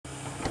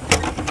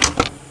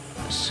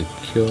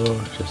secure,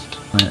 just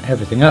line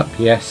everything up.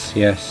 Yes,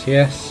 yes,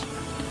 yes.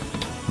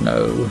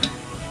 No.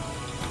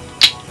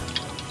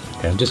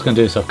 Okay, I'm just going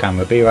to do this off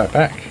camera. Be right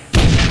back.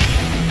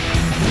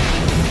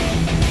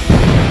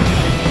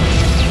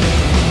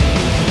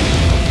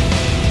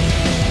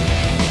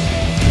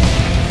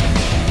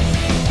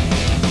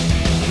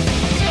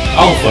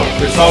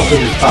 Alpha, result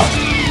in this task.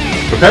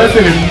 Prepare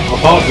for him a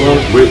hard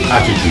work with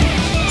attitude.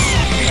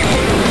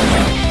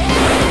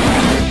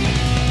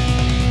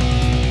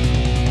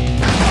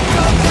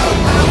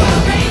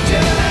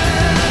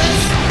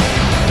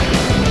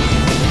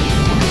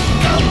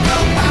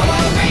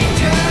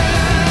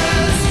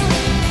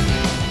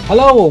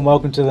 Hello and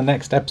welcome to the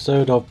next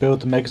episode of Build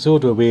the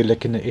Megazord, where we're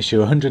looking at issue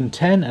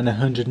 110 and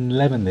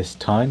 111 this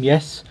time.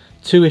 Yes,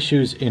 2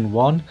 issues in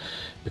one,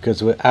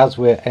 because as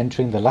we're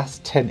entering the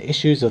last 10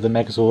 issues of the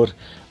Megazord,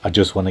 I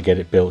just want to get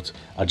it built.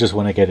 I just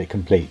want to get it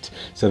complete.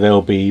 So there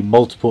will be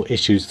multiple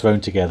issues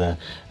thrown together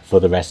for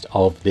the rest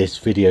of this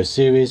video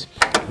series.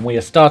 And we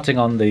are starting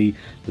on the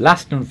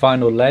last and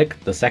final leg,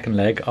 the second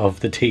leg of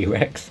the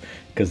T-Rex,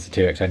 because the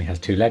T-Rex only has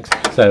 2 legs.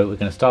 So we're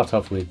going to start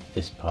off with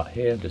this part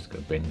here. I'm just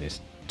going to bring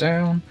this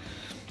down,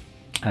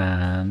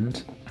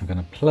 and I'm going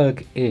to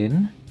plug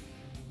in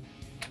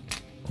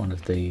one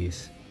of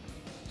these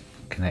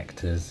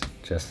connectors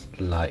just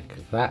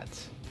like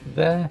that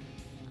there.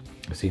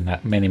 I've seen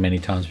that many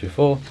times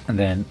before. And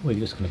then we're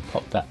just going to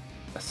pop that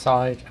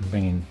aside and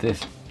bring in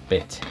this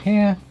bit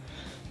here,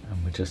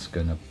 and we're just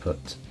going to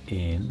put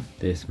in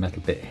this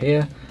metal bit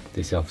here.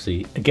 This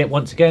obviously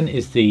once again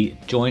is the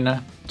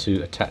joiner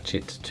to attach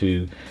it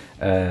to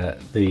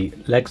the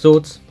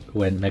Megazords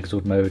when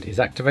Megazord mode is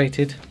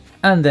activated.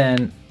 And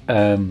then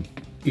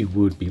we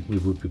would be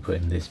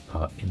putting this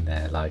part in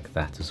there like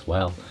that as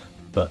well,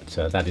 but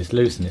that is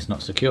loose and it's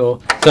not secure.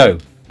 So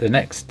the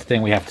next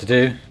thing we have to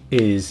do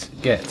is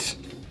get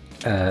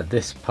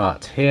this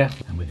part here,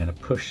 and we're going to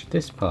push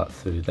this part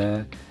through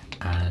there,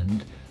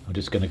 and I'm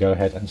just going to go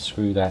ahead and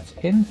screw that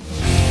in.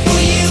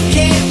 Well, you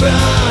can't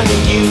run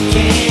and you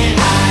can't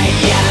hide,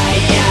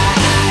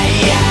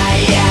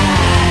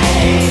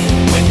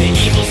 when the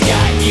evil's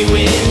got you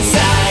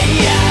inside.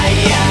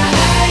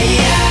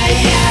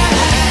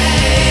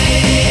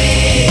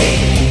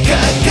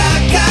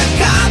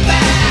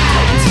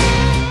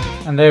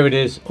 And there it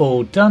is,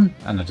 all done.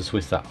 And I just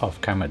whisked that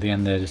off camera at the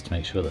end there, just to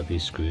make sure that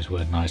these screws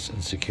were nice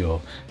and secure,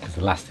 because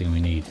the last thing we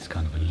need is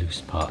kind of a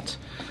loose part.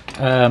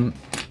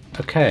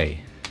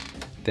 Okay,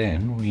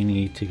 then we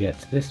need to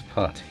get this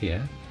part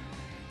here,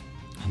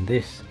 and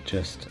this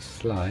just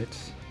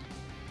slides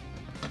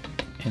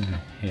in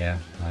here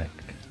like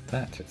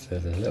that. It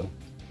says a little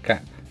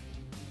gap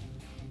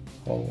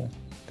hole,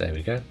 there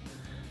we go,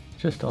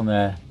 just on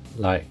there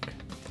like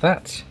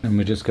that. And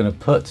we're just going to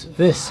put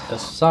this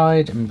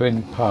aside and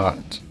bring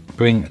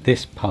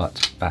this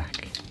part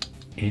back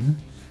in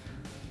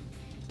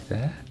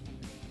there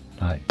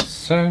like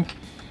so. And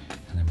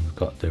then we've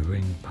got the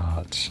ring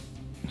part,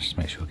 just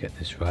make sure we get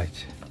this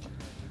right,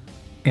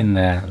 in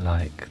there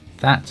like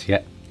that.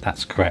 Yep,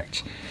 that's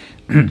correct.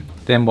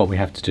 Then what we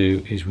have to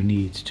do is we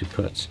need to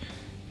put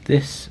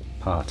this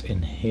part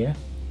in here,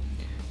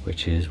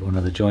 which is one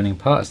of the joining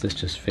parts. This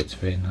just fits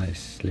very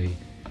nicely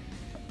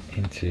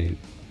into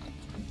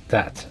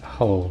that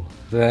hole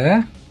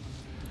there.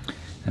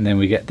 And then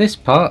we get this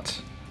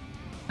part,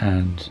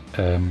 and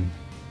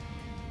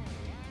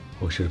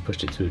or should have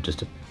pushed it through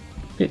just a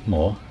bit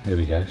more. There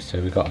we go. So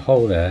we've got a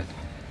hole there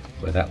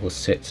where that will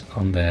sit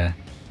on there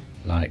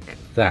like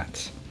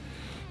that.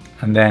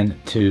 And then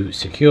to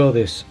secure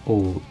this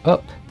all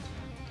up,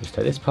 just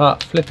take this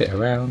part, flip it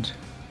around.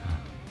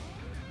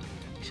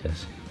 He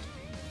says,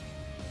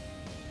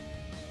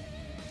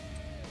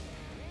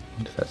 I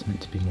wonder if that's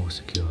meant to be more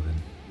secure than.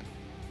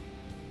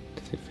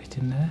 Does it fit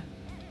in there?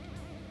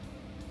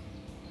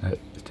 No,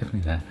 it's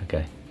definitely there.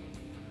 Okay.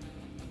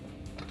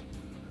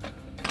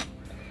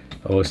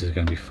 Oh, this is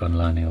going to be fun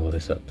lining all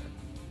this up.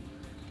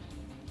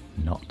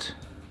 Not.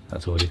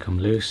 That's already come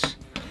loose.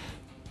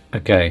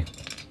 Okay,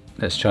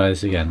 let's try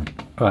this again.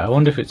 Right, I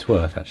wonder if it's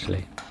worth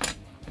actually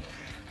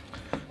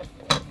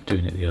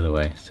doing it the other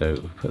way. So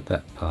we put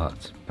that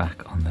part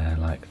back on there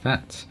like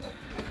that.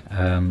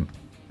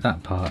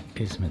 That part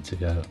is meant to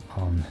go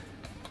on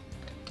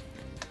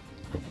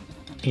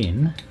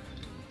in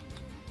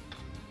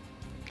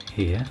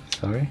here,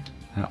 sorry,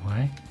 that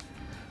way.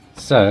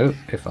 So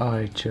if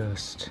I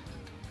just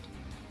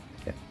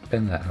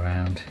bend that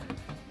around,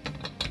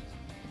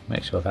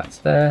 make sure that's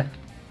there,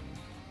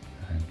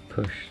 and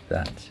push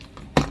that.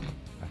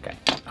 Okay,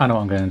 I know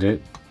what I'm going to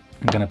do.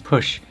 I'm going to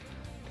push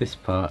this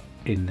part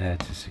in there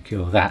to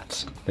secure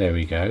that. There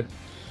we go.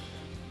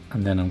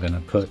 And then I'm going to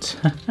put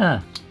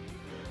oh,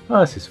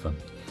 this is fun.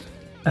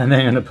 And then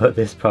I'm going to put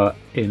this part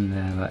in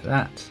there like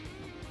that.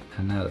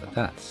 And now that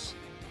that's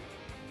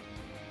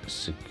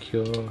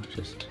secure,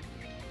 just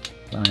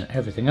line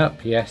everything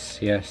up. Yes,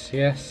 yes,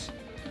 yes.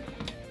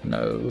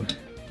 No.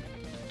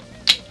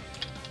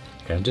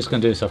 Okay, I'm just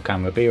going to do this off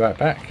camera. Be right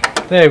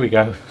back. There we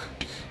go.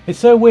 It's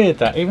so weird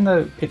that even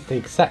though it's the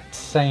exact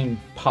same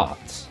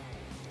parts,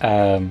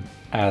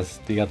 as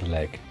the other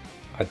leg.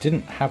 I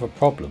didn't have a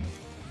problem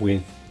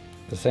with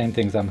the same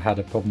things I've had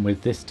a problem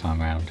with this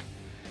time around.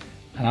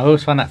 And I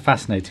always find that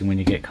fascinating when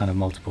you get kind of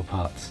multiple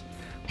parts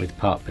with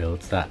part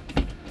builds, that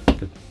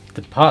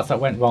the parts that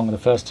went wrong the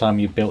first time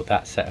you built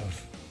that set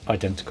of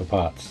identical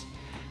parts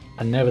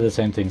are never the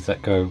same things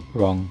that go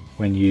wrong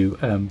when you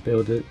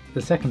build it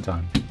the second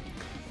time.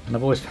 And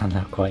I've always found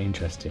that quite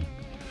interesting.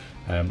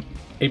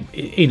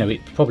 You know,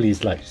 it probably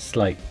is like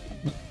slight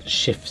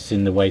shifts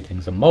in the way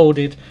things are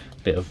molded,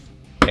 a bit of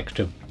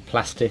extra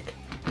plastic,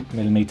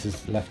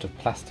 millimeters left of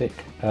plastic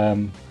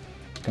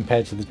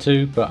compared to the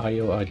two, but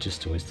I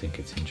just always think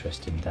it's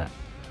interesting that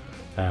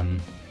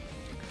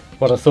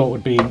what I thought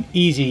would be an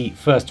easy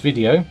first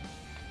video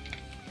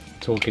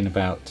talking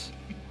about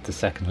the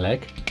second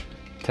leg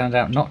turned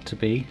out not to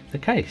be the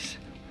case.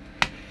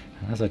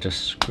 And as I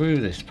just screw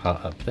this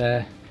part up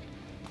there,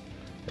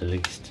 at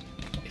least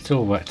it's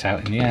all worked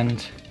out in the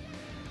end.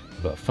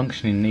 We've got a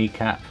functioning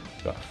kneecap,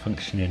 we've got a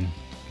functioning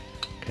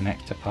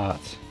connector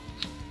part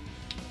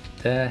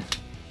there,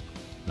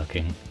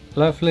 looking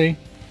lovely.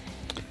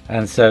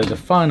 And so the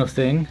final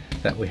thing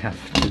that we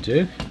have to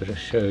do, I'll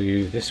just show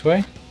you this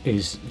way,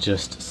 is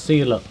just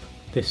seal up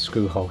this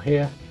screw hole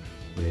here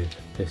with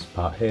this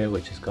part here,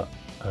 which has got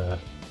a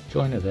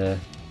joiner there.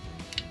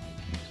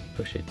 Just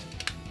push it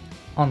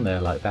on there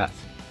like that.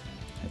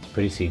 It's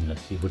pretty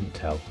seamless, you wouldn't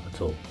tell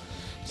at all.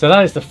 So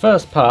that is the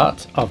first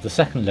part of the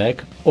second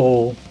leg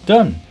all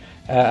done.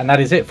 And that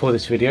is it for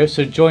this video.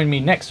 So join me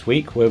next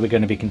week where we're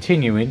going to be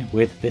continuing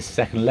with this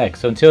second leg.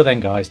 So until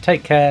then guys,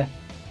 take care.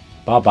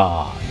 Bye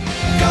bye.